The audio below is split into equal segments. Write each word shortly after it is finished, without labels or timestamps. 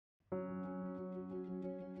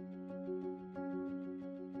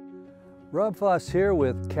Rob Foss here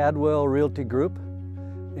with Cadwell Realty Group,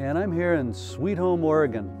 and I'm here in Sweet Home,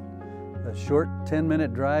 Oregon. A short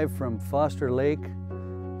 10-minute drive from Foster Lake,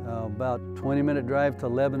 about 20-minute drive to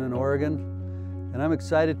Lebanon, Oregon. And I'm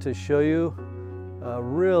excited to show you a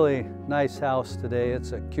really nice house today.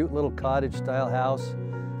 It's a cute little cottage-style house.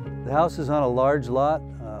 The house is on a large lot,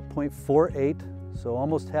 0.48, so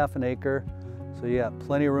almost half an acre. So you got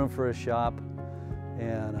plenty of room for a shop,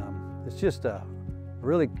 and it's just a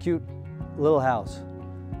really cute little house.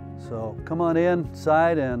 So come on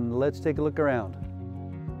inside and let's take a look around.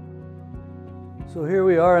 So here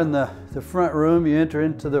we are in the front room. You enter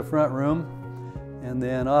into the front room, and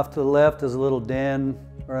then off to the left is a little den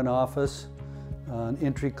or an office, an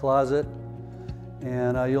entry closet,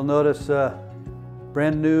 and you'll notice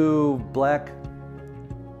brand new black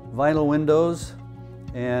vinyl windows,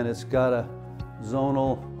 and it's got a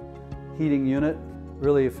zonal heating unit,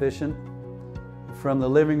 really efficient. From the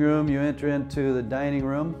living room, you enter into the dining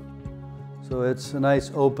room. So it's a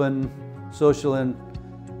nice open social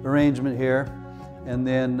arrangement here. And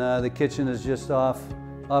then the kitchen is just off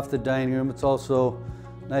the dining room. It's also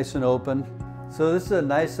nice and open. So this is a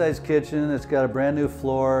nice sized kitchen. It's got a brand new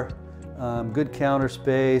floor, good counter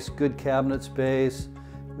space, good cabinet space.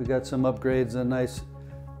 We got some upgrades, a nice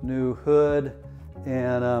new hood,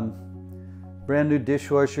 and brand new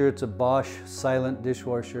dishwasher. It's a Bosch silent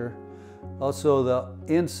dishwasher. Also,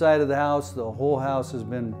 the inside of the house, the whole house has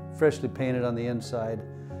been freshly painted on the inside.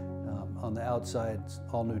 On the outside, it's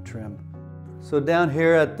all new trim. So down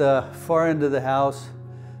here at the far end of the house,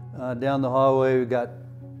 down the hallway, we've got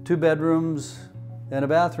 2 bedrooms and a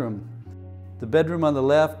bathroom. The bedroom on the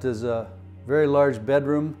left is a very large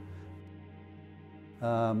bedroom.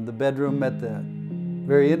 The bedroom at the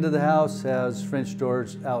very end of the house has French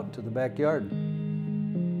doors out to the backyard.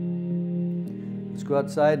 Let's go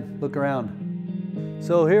outside, look around.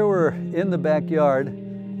 So here we're in the backyard,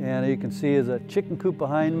 and you can see there's a chicken coop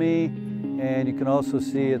behind me, and you can also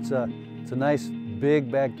see it's a nice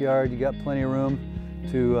big backyard. You got plenty of room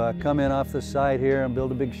to come in off the side here and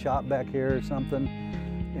build a big shop back here or something.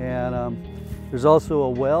 And there's also a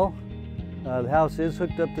well. The house is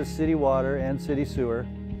hooked up to city water and city sewer,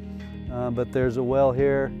 but there's a well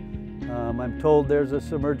here. I'm told there's a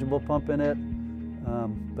submergible pump in it.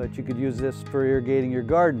 But you could use this for irrigating your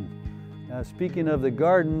garden. Speaking of the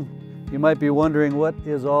garden, you might be wondering, what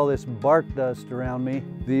is all this bark dust around me?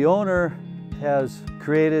 The owner has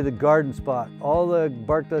created a garden spot. All the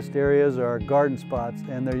bark dust areas are garden spots,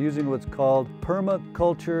 and they're using what's called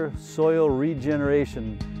permaculture soil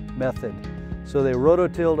regeneration method. So they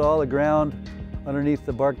rototilled all the ground underneath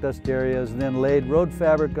the bark dust areas, and then laid road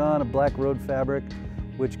fabric on, a black road fabric,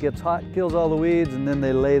 which gets hot, kills all the weeds, and then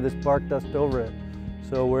they lay this bark dust over it.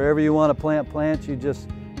 So wherever you want to plant plants, you just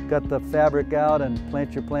cut the fabric out and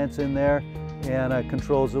plant your plants in there, and it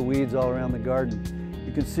controls the weeds all around the garden.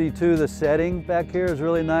 You can see too, the setting back here is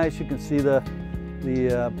really nice. You can see the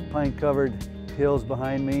pine-covered hills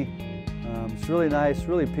behind me. It's really nice,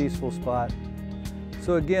 really peaceful spot.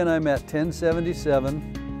 So again, I'm at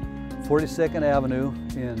 1077 42nd Avenue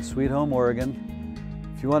in Sweet Home, Oregon.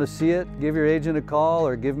 If you want to see it, give your agent a call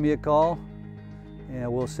or give me a call,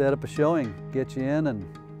 and we'll set up a showing, get you in, and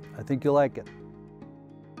I think you'll like it.